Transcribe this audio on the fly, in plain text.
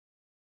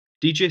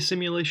DJ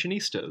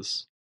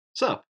Simulationistas.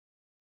 Sup?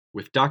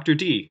 With Dr.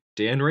 D,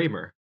 Dan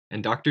Raymer,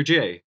 and Dr.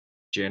 J,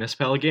 Janice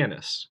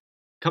Palaganis,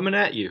 coming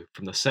at you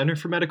from the Center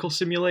for Medical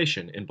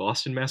Simulation in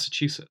Boston,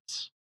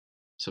 Massachusetts.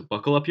 So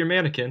buckle up your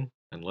mannequin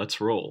and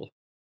let's roll.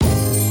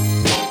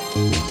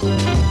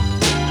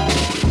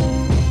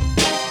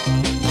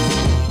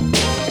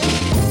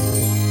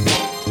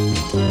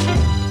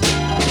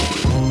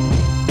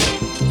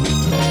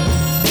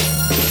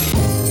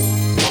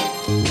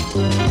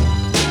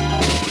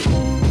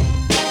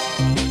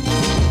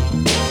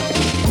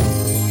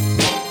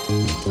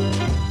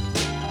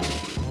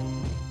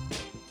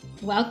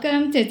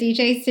 Welcome to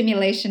DJ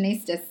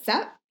Simulationistas.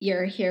 Sup?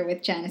 You're here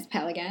with Janice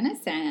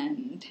Palaganis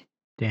and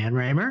Dan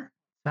Raymer.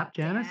 Sup,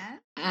 Janice?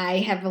 I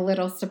have a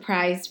little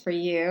surprise for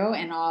you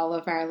and all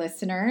of our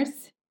listeners.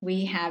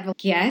 We have a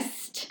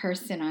guest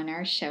person on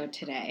our show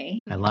today.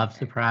 I love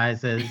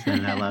surprises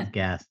and I love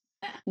guests.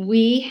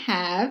 We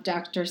have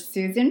Dr.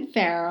 Susan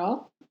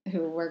Farrell,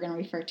 who we're going to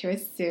refer to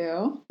as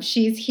Sue.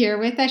 She's here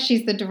with us.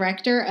 She's the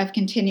Director of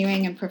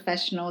Continuing and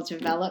Professional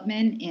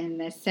Development in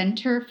the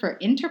Center for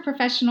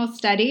Interprofessional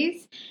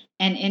Studies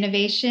and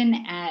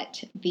Innovation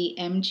at the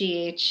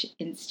MGH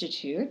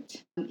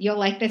Institute. You'll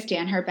like this,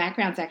 Dan. Her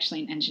background's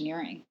actually in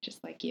engineering,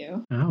 just like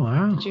you. Oh,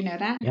 wow. Did you know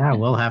that? Yeah,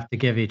 we'll have to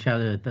give each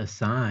other the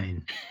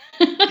sign.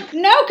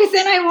 No, because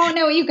then I won't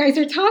know what you guys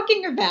are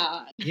talking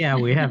about. Yeah,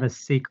 we have a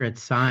secret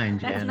sign,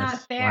 Janice. That's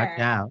not fair. Watch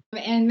out.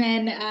 And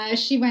then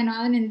she went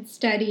on and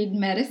studied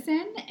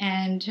medicine,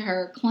 and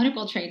her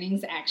clinical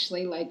training's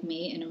actually, like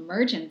me, in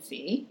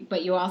emergency.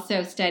 But you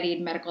also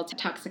studied medical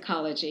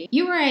toxicology.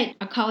 You were at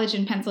a college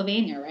in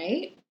Pennsylvania,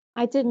 right?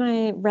 I did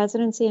my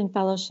residency and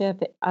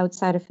fellowship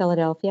outside of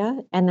Philadelphia,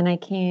 and then I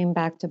came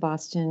back to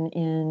Boston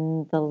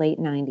in the late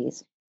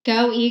 90s.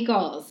 Go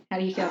Eagles. How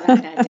do you feel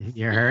about that?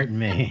 You're hurting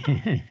me.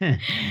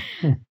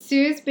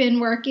 Sue's been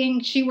working,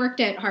 she worked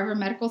at Harvard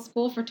Medical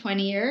School for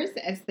 20 years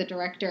as the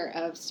Director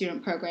of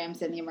Student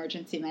Programs in the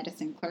Emergency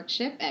Medicine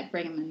Clerkship at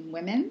Brigham and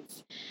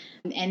Women's,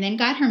 and then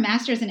got her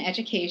master's in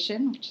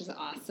education, which is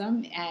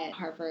awesome, at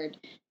Harvard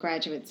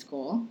Graduate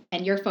School.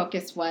 And your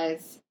focus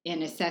was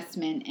in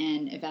assessment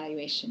and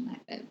evaluation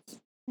methods.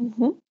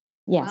 Mm-hmm.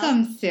 Yes.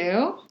 Welcome,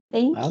 Sue.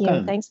 Thank Welcome.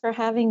 you. Thanks for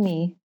having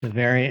me. It's a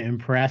very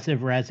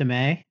impressive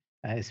resume.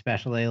 I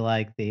especially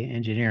like the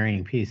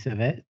engineering piece of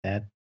it.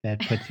 That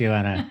puts you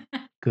on a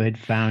good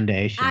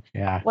foundation.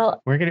 Yeah.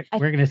 Well, we're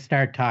gonna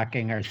start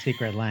talking our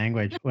secret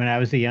language. When I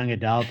was a young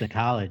adult in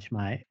college,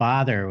 my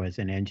father was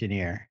an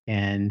engineer,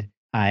 and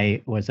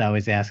I was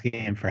always asking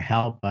him for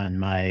help on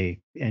my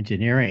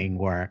engineering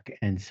work.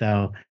 And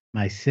so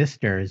my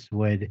sisters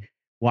would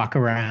walk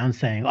around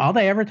saying, all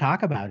they ever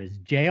talk about is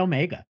J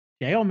omega,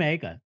 J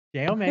omega,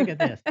 J omega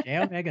this, J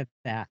omega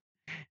that.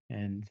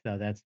 And so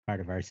that's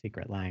part of our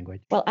secret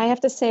language. Well, I have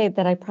to say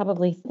that I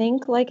probably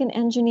think like an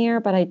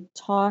engineer, but I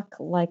talk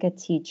like a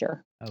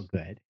teacher. Oh,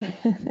 good.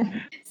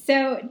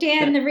 So,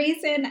 Dan, the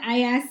reason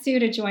I asked Sue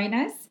to join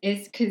us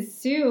is because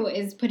Sue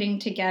is putting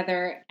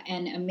together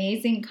an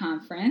amazing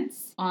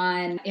conference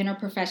on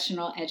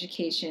interprofessional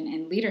education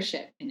and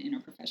leadership in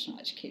interprofessional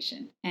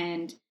education.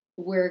 And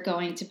we're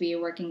going to be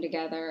working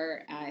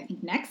together, I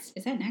think next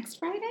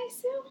Friday,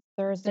 Sue?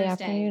 Thursday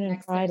afternoon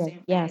and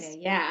Friday. Yes.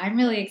 Yeah, I'm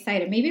really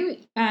excited.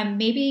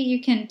 Maybe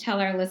you can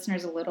tell our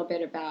listeners a little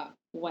bit about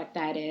what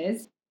that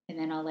is, and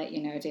then I'll let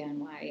you know, Dan,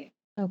 why.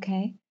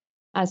 Okay.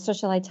 So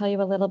shall I tell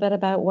you a little bit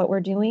about what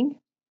we're doing?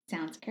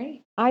 Sounds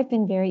great. I've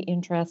been very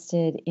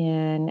interested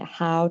in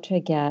how to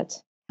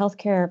get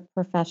healthcare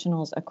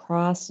professionals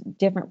across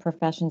different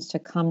professions to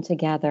come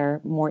together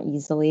more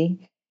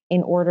easily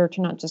in order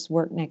to not just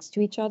work next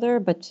to each other,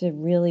 but to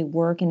really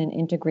work in an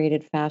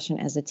integrated fashion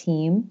as a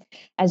team.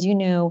 As you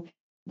know,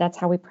 that's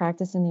how we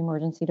practice in the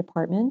emergency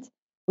department.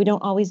 We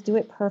don't always do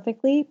it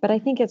perfectly, but I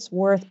think it's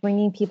worth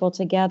bringing people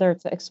together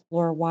to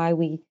explore why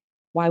we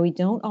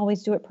don't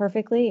always do it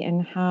perfectly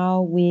and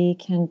how we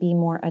can be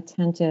more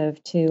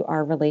attentive to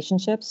our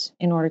relationships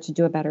in order to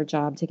do a better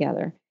job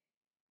together.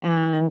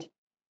 And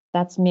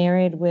that's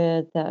married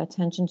with the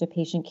attention to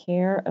patient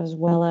care as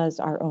well as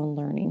our own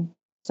learning.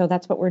 So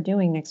that's what we're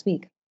doing next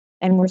week.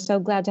 And we're so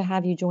glad to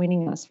have you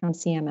joining us from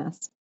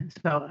CMS.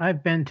 So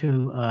I've been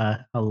to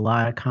a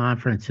lot of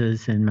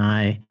conferences in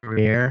my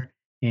career,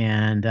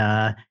 and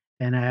I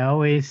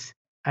always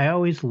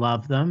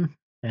love them,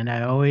 and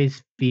I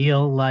always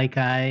feel like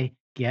I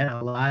get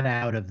a lot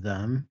out of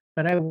them.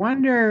 But I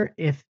wonder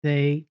if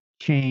they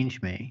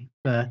change me.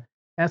 The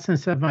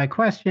essence of my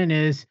question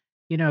is,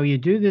 you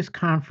do this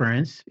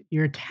conference,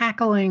 you're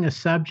tackling a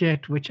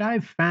subject which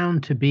I've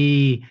found to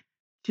be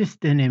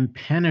just an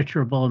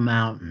impenetrable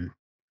mountain.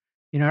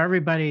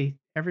 Everybody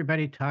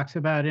talks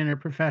about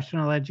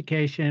interprofessional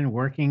education,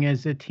 working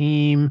as a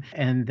team,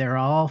 and they're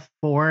all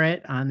for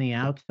it on the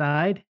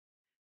outside.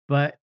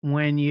 But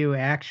when you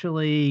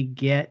actually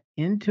get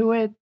into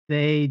it,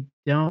 they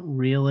don't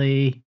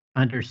really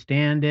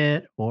understand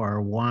it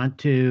or want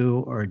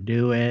to or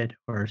do it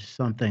or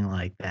something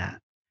like that.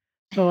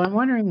 So I'm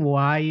wondering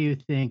why you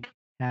think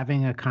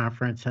having a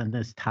conference on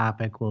this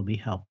topic will be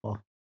helpful.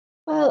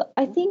 Well,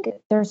 I think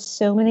there's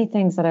so many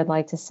things that I'd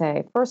like to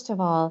say. First of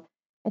all,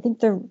 I think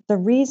the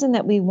reason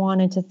that we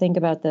wanted to think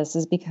about this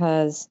is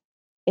because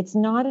it's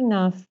not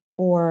enough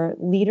for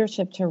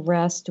leadership to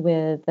rest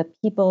with the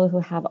people who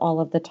have all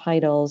of the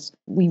titles.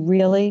 We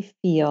really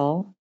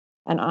feel,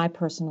 and I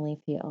personally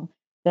feel,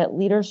 that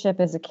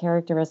leadership is a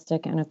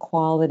characteristic and a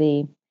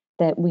quality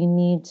that we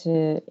need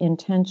to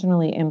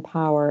intentionally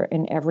empower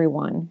in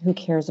everyone who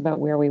cares about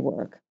where we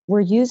work.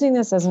 We're using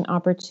this as an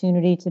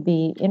opportunity to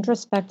be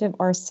introspective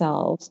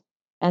ourselves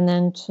and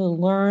then to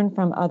learn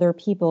from other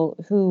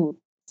people who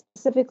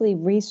specifically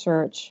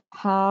research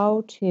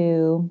how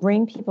to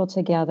bring people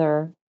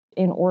together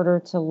in order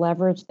to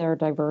leverage their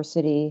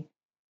diversity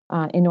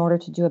in order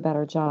to do a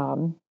better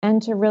job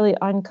and to really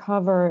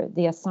uncover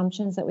the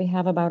assumptions that we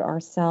have about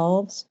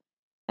ourselves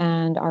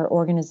and our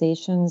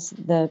organizations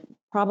that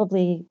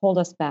probably hold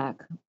us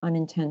back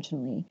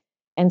unintentionally.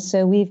 And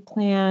so we've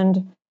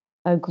planned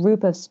a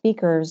group of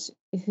speakers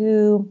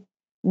who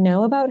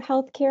know about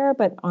healthcare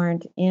but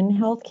aren't in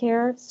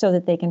healthcare so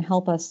that they can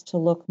help us to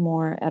look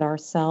more at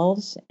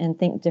ourselves and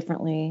think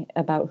differently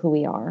about who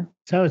we are.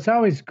 So it's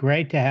always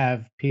great to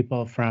have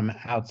people from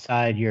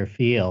outside your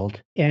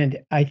field. And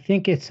I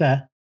think that's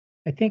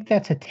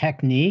a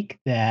technique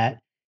that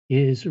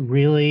is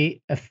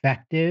really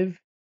effective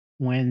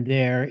when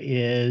there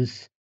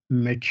is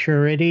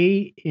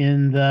maturity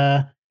in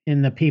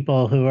the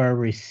people who are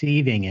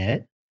receiving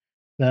it,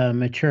 the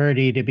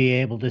maturity to be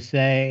able to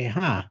say,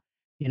 huh,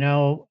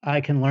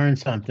 I can learn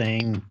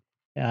something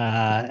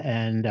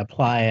and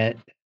apply it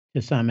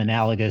to some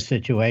analogous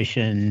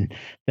situation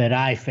that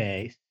I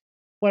face.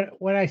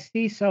 What I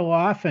see so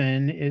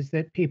often is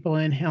that people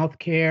in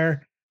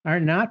healthcare are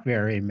not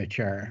very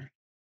mature,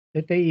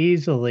 that they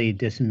easily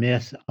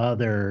dismiss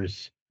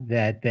others,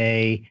 that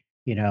they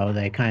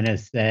kind of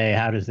say,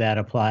 how does that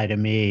apply to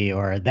me?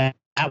 Or that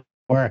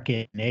work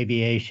in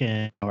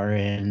aviation or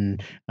in,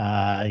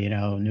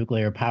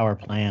 nuclear power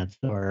plants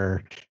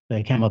or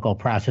the chemical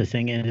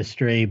processing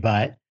industry,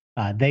 but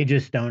they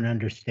just don't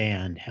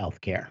understand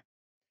healthcare.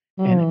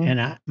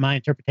 Mm. My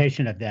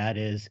interpretation of that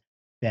is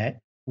that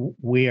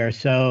we are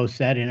so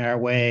set in our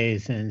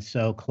ways and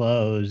so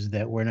closed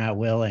that we're not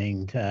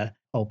willing to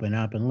open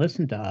up and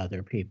listen to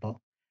other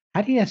people.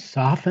 How do you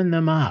soften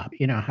them up?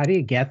 How do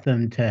you get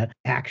them to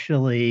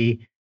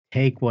actually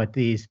take what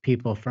these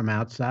people from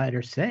outside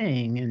are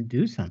saying and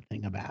do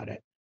something about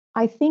it?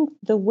 I think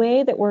the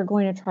way that we're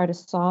going to try to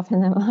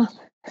soften them up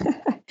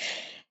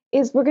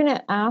is we're going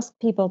to ask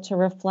people to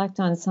reflect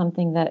on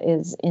something that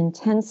is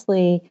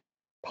intensely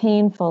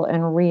painful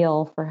and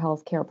real for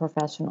healthcare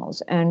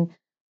professionals. And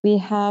we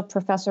have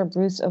Professor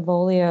Bruce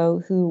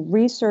Avolio, who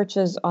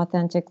researches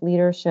authentic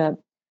leadership,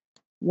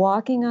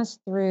 walking us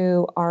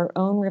through our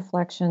own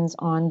reflections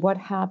on what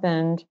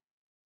happened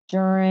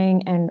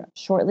during and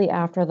shortly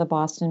after the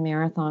Boston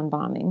Marathon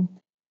bombing,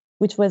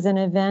 which was an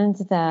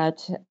event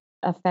that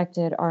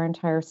affected our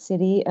entire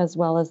city as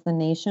well as the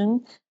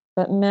nation.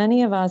 But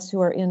many of us who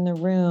are in the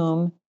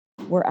room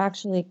were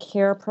actually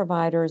care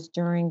providers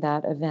during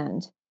that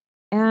event.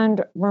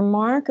 And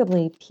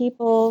remarkably,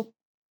 people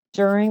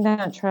during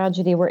that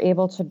tragedy were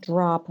able to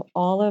drop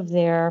all of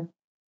their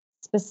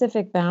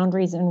specific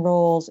boundaries and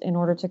roles in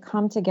order to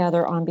come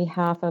together on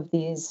behalf of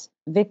these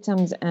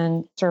victims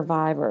and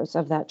survivors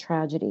of that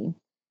tragedy.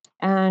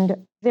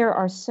 And there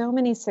are so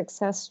many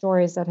success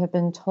stories that have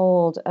been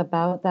told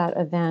about that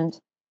event.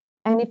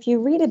 And if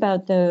you read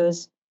about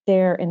those,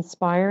 they're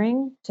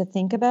inspiring to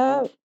think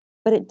about,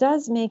 but it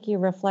does make you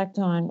reflect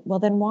on, well,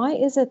 then why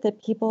is it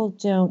that people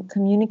don't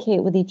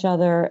communicate with each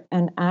other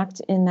and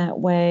act in that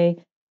way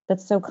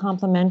that's so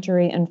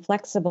complementary and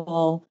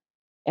flexible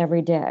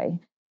every day?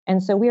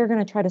 And so we are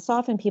going to try to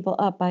soften people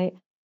up by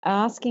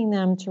asking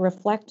them to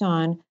reflect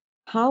on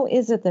how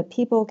is it that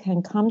people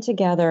can come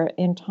together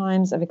in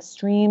times of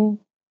extreme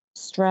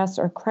stress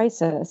or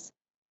crisis,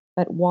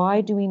 but why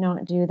do we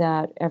not do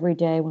that every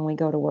day when we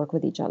go to work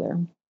with each other?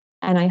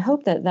 And I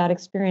hope that that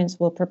experience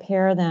will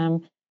prepare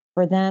them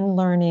for then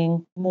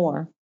learning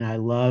more. I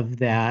love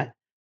that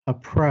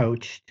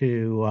approach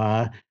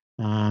to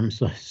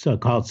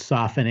so-called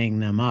softening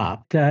them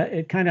up.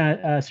 It kind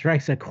of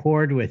strikes a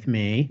chord with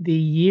me. The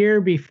year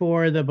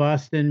before the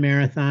Boston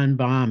Marathon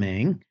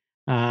bombing,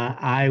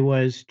 I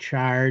was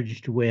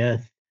charged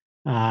with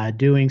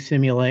doing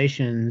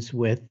simulations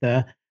with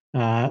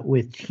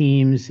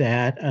teams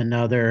at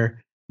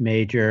another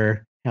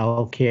major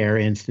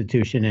healthcare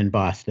institution in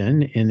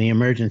Boston in the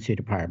emergency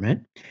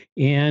department,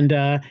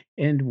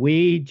 and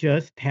we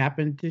just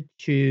happened to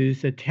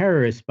choose a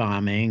terrorist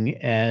bombing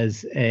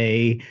as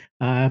a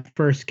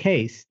first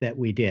case that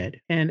we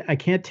did. And I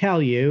can't tell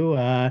you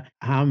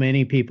how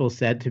many people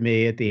said to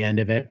me at the end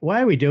of it,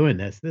 "Why are we doing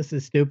this? This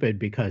is stupid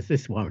because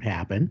this won't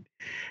happen."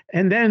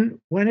 And then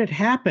when it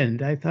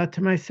happened, I thought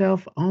to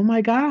myself, oh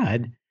my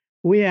God,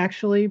 we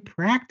actually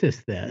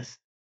practiced this.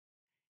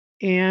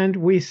 And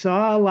we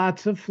saw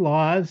lots of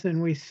flaws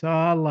and we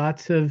saw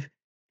lots of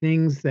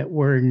things that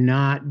were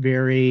not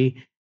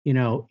very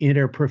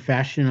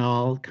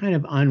interprofessional kind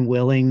of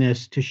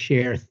unwillingness to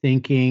share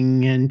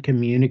thinking and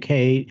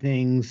communicate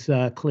things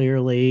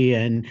clearly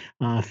and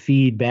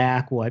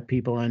feedback what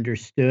people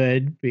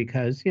understood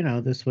because,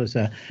 this was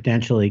a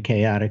potentially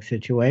chaotic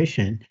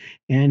situation.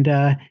 And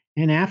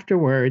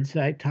afterwards,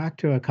 I talked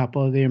to a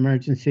couple of the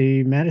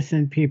emergency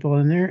medicine people,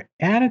 and their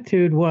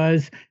attitude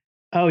was,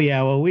 oh,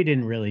 yeah, well, we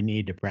didn't really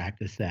need to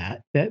practice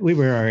that we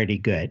were already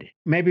good.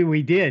 Maybe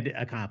we did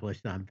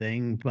accomplish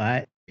something,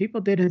 but people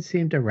didn't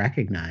seem to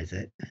recognize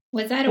it.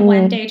 Was that a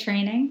one-day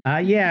training?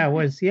 Yeah, it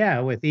was,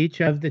 with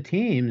each of the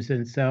teams.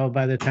 And so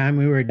by the time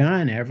we were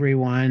done, every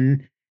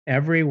one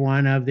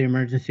of the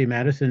emergency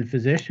medicine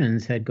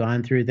physicians had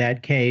gone through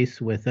that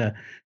case with a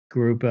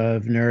group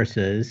of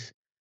nurses.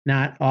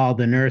 Not all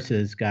the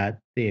nurses got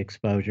the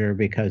exposure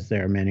because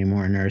there are many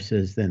more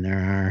nurses than there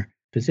are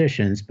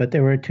physicians, but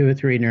there were 2 or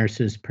 3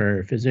 nurses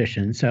per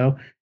physician. So,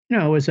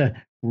 it was a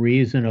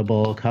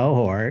reasonable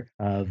cohort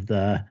of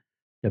the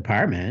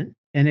department.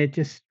 And it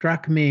just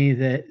struck me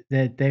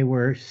that they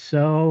were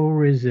so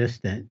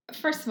resistant.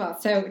 First of all,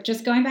 so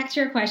just going back to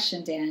your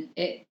question, Dan,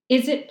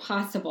 is it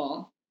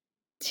possible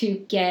to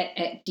get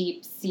at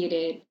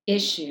deep-seated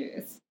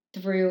issues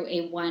through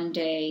a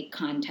one-day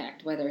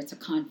contact, whether it's a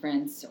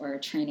conference or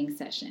a training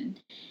session?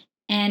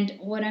 And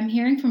what I'm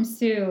hearing from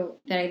Sue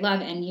that I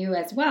love, and you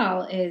as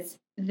well, is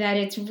that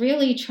it's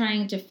really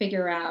trying to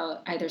figure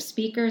out either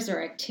speakers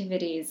or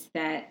activities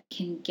that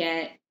can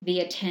get the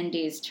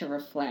attendees to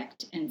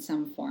reflect in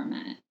some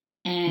format.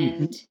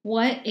 And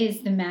what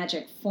is the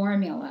magic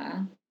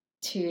formula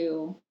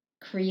to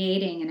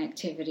creating an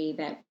activity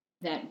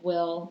that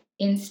will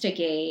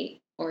instigate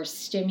or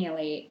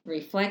stimulate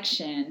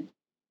reflection?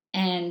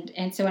 And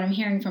so what I'm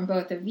hearing from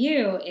both of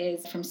you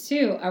is, from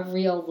Sue, a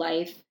real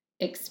life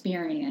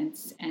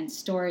experience and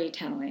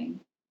storytelling.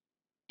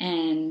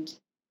 And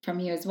from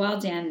you as well,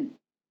 Dan,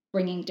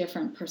 bringing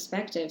different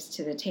perspectives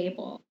to the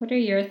table. What are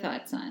your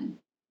thoughts on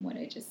what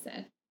I just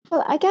said?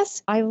 Well, I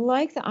guess I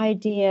like the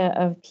idea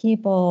of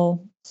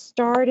people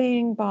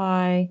starting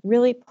by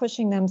really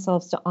pushing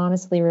themselves to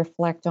honestly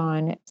reflect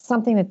on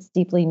something that's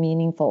deeply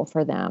meaningful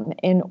for them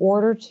in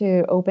order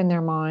to open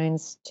their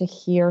minds to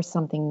hear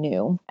something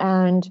new.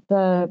 And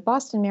the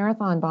Boston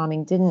Marathon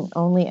bombing didn't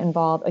only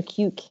involve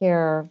acute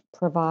care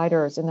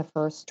providers in the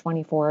first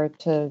 24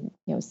 to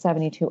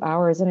 72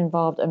 hours. It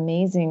involved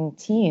amazing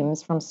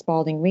teams from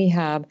Spalding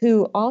Rehab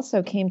who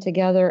also came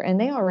together, and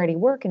they already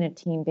work in a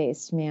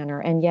team-based manner.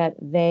 And yet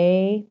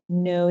they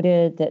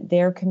noted that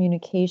their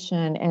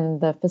communication and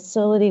the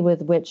facility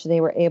with which they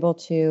were able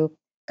to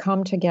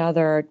come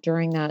together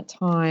during that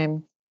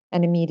time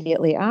and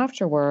immediately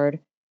afterward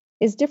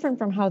is different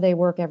from how they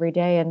work every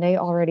day, and they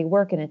already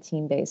work in a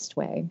team-based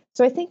way.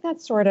 So I think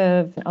that sort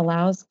of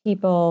allows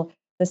people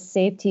the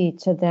safety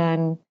to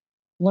then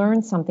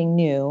learn something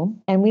new.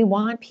 And we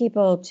want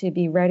people to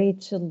be ready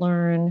to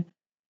learn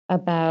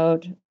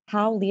about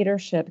how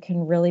leadership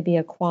can really be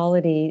a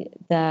quality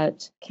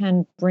that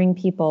can bring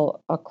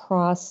people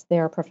across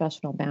their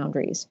professional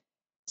boundaries.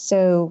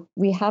 So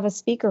we have a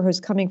speaker who's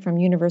coming from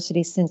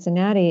University of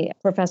Cincinnati,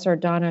 Professor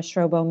Donna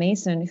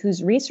Schrobo-Mason,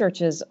 whose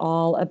research is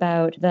all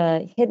about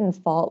the hidden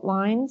fault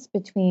lines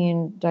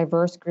between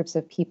diverse groups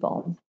of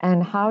people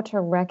and how to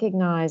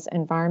recognize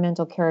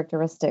environmental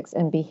characteristics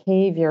and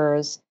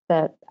behaviors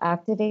that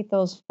activate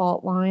those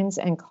fault lines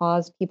and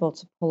cause people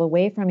to pull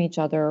away from each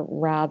other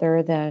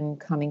rather than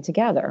coming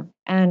together.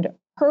 And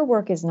her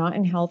work is not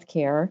in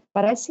healthcare,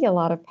 but I see a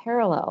lot of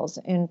parallels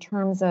in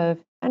terms of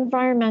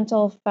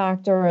environmental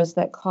factors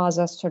that cause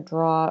us to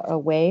draw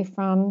away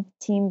from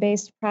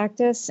team-based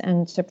practice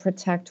and to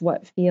protect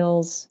what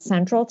feels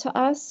central to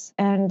us.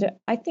 And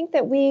I think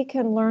that we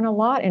can learn a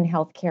lot in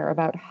healthcare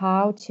about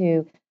how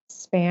to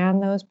span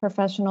those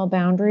professional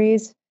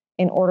boundaries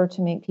in order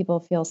to make people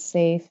feel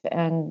safe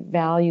and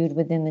valued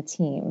within the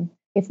team.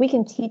 If we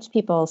can teach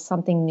people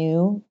something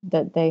new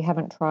that they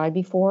haven't tried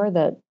before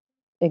that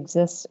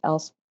exists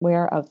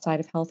elsewhere outside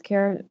of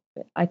healthcare,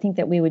 I think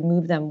that we would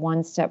move them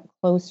one step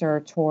closer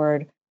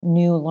toward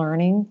new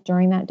learning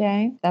during that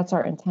day. That's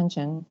our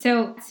intention.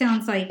 So it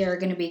sounds like they're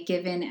going to be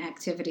given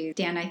activities.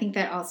 Dan, I think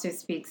that also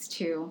speaks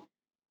to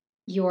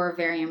your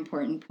very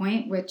important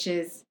point, which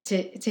is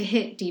to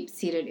hit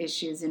deep-seated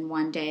issues in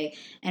one day.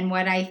 And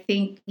what I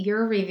think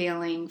you're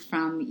revealing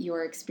from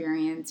your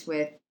experience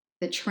with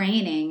the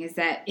training is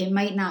that it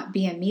might not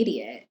be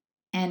immediate.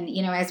 And,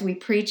 as we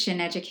preach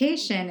in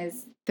education,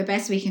 is the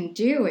best we can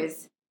do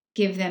is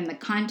give them the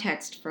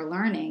context for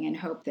learning and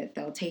hope that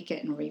they'll take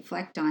it and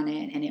reflect on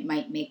it, and it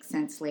might make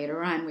sense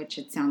later on, which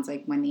it sounds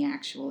like when the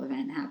actual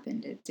event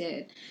happened, it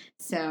did.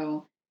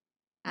 So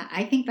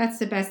I think that's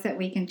the best that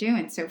we can do.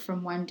 And so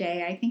from one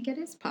day, I think it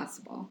is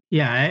possible.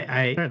 Yeah,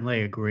 I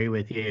certainly agree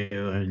with you.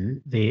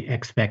 And the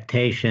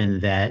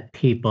expectation that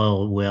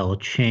people will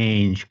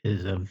change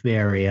is a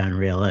very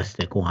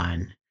unrealistic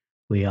one.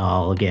 we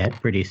all get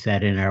pretty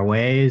set in our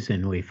ways,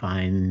 and we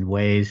find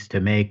ways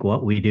to make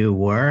what we do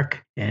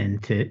work.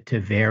 And to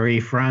vary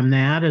from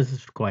that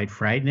is quite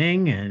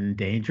frightening and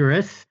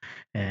dangerous.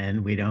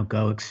 And we don't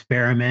go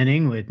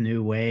experimenting with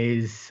new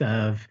ways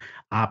of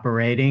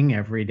operating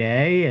every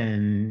day.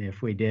 And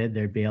if we did,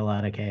 there'd be a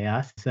lot of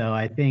chaos. So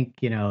I think,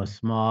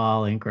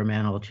 small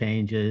incremental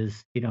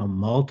changes,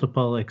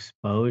 multiple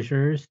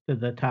exposures to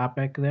the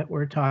topic that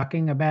we're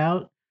talking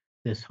about.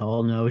 This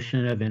whole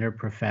notion of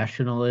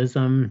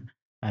interprofessionalism,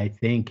 I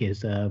think,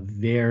 is a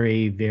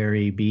very,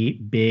 very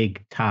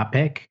big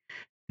topic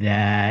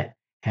that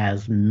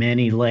has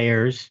many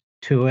layers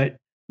to it,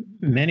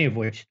 many of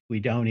which we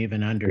don't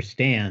even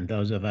understand.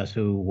 Those of us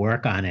who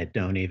work on it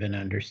don't even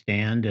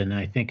understand. And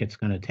I think it's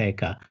going to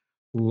take a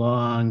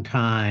long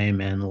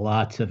time and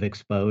lots of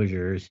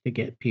exposures to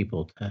get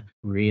people to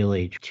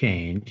really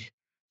change.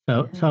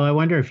 So I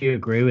wonder if you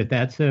agree with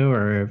that, Sue,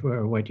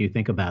 or what do you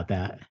think about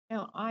that?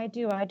 No, I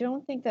do. I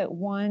don't think that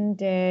one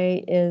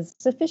day is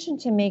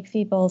sufficient to make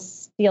people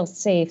feel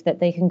safe that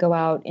they can go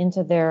out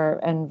into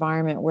their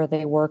environment where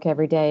they work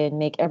every day and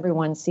make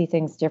everyone see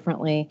things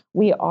differently.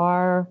 We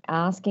are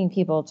asking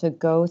people to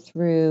go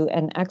through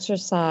an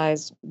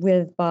exercise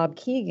with Bob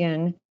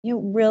Keegan,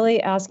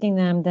 really asking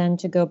them then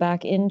to go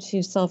back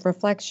into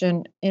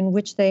self-reflection in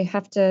which they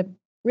have to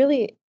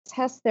really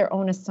test their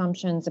own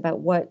assumptions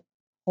about what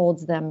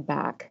holds them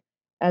back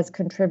as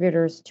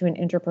contributors to an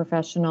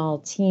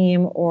interprofessional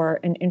team or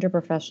an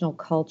interprofessional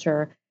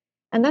culture.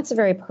 And that's a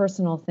very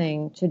personal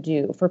thing to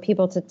do, for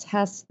people to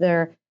test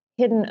their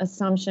hidden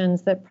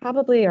assumptions that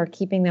probably are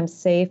keeping them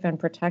safe and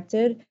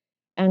protected,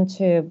 and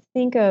to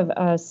think of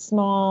a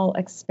small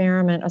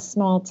experiment, a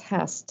small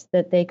test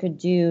that they could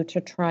do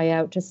to try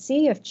out to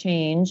see if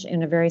change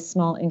in a very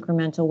small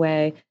incremental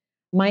way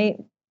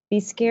might be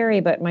scary,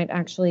 but might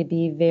actually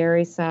be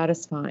very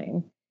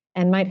satisfying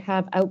and might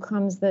have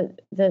outcomes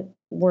that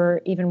were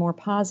even more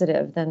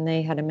positive than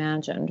they had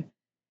imagined.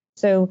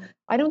 So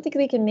I don't think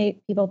we can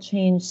make people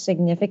change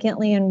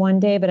significantly in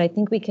one day, but I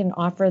think we can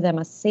offer them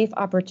a safe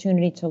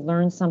opportunity to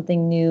learn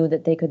something new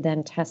that they could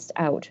then test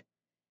out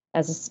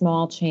as a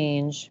small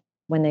change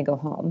when they go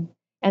home.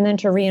 And then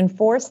to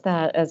reinforce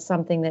that as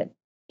something that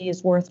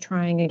is worth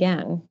trying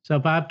again. So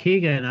Bob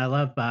Keegan, I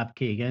love Bob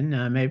Keegan.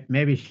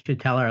 Maybe you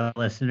should tell our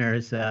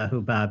listeners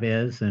who Bob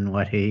is and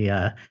what he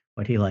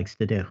likes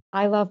to do.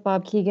 I love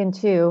Bob Keegan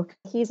too.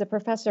 He's a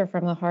professor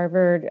from the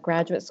Harvard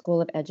Graduate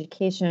School of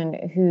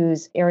Education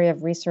whose area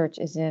of research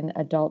is in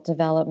adult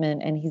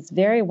development. And he's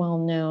very well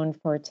known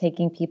for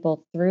taking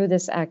people through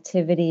this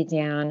activity,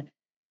 Dan,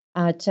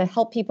 to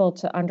help people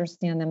to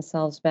understand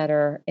themselves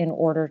better in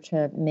order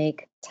to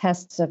make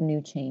tests of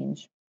new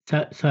change.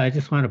 So I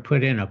just want to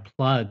put in a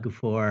plug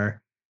for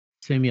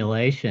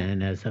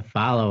simulation as a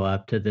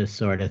follow-up to this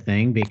sort of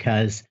thing,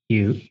 because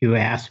you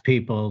ask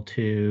people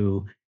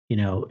to,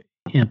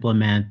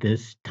 implement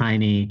this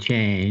tiny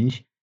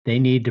change. They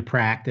need to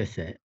practice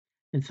it.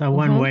 And so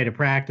one way to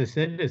practice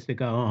it is to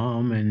go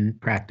home and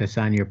practice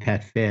on your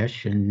pet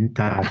fish and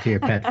talk to your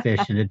pet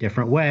fish in a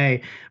different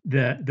way.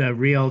 The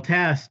real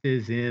test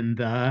is in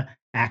the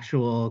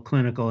actual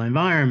clinical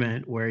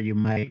environment, where you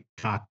might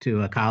talk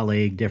to a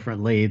colleague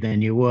differently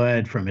than you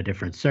would from a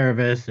different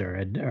service or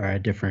a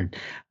different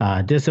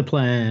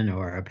discipline,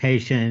 or a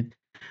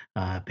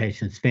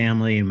patient's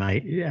family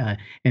might.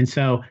 And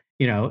so,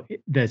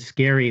 the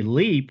scary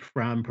leap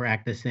from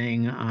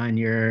practicing on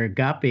your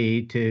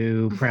guppy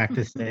to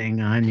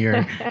practicing on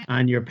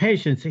your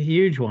patient's a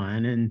huge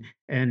one.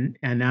 And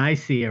I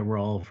see a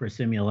role for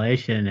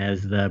simulation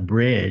as the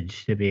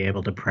bridge to be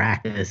able to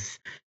practice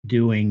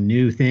doing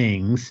new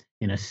things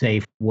in a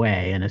safe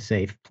way, in a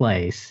safe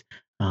place,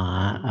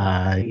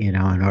 in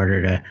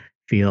order to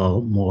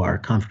feel more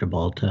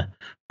comfortable to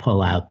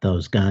pull out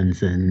those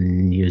guns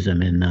and use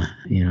them in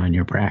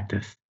your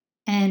practice.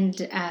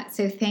 And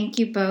so thank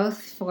you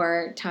both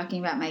for talking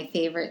about my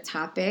favorite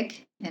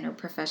topic,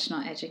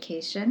 interprofessional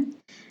education.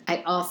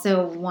 I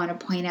also want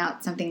to point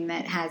out something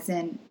that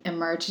hasn't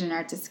emerged in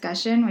our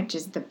discussion, which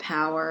is the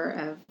power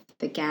of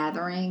the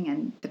gathering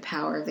and the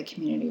power of the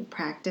community of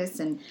practice.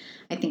 And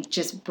I think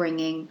just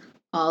bringing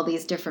all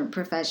these different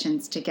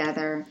professions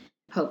together,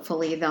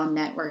 hopefully they'll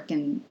network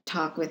and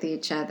talk with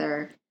each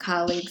other.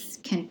 Colleagues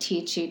can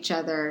teach each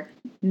other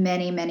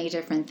many, many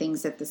different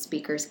things that the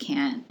speakers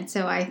can't. And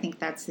so I think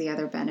that's the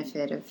other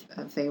benefit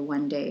of a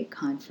one-day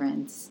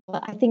conference.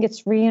 Well, I think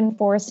it's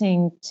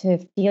reinforcing to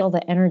feel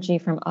the energy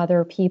from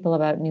other people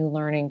about new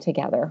learning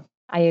together.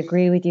 I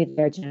agree with you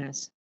there,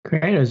 Janice.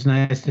 Great. It was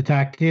nice to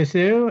talk to you,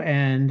 Sue.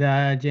 And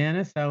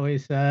Janice,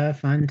 always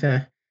fun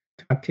to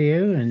talk to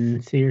you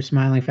and see your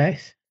smiling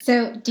face.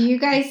 So do you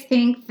guys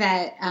think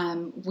that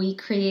we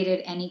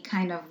created any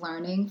kind of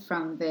learning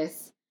from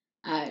this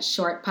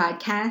short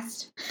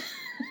podcast?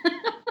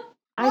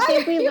 I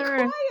think we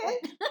learned.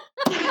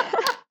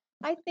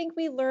 I think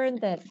we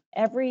learned that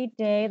every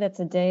day that's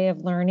a day of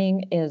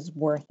learning is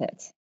worth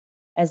it,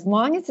 as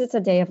long as it's a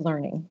day of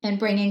learning. And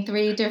bringing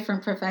 3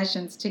 different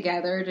professions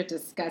together to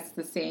discuss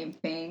the same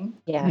thing.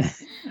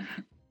 Yes.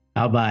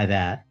 I'll buy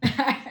that.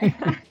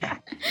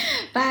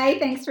 Bye.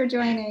 Thanks for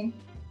joining.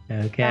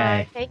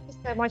 Okay. Thank you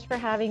so much for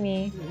having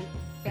me.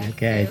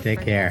 Okay,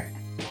 take care.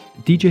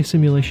 DJ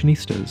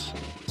Simulationistas,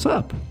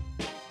 sup,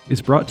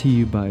 is brought to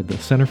you by the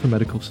Center for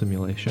Medical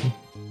Simulation.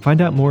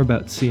 Find out more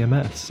about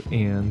CMS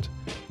and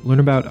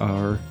learn about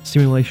our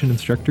simulation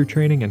instructor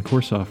training and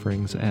course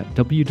offerings at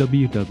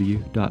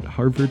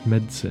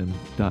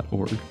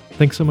www.harvardmedsim.org.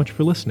 Thanks so much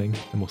for listening,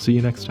 and we'll see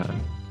you next time.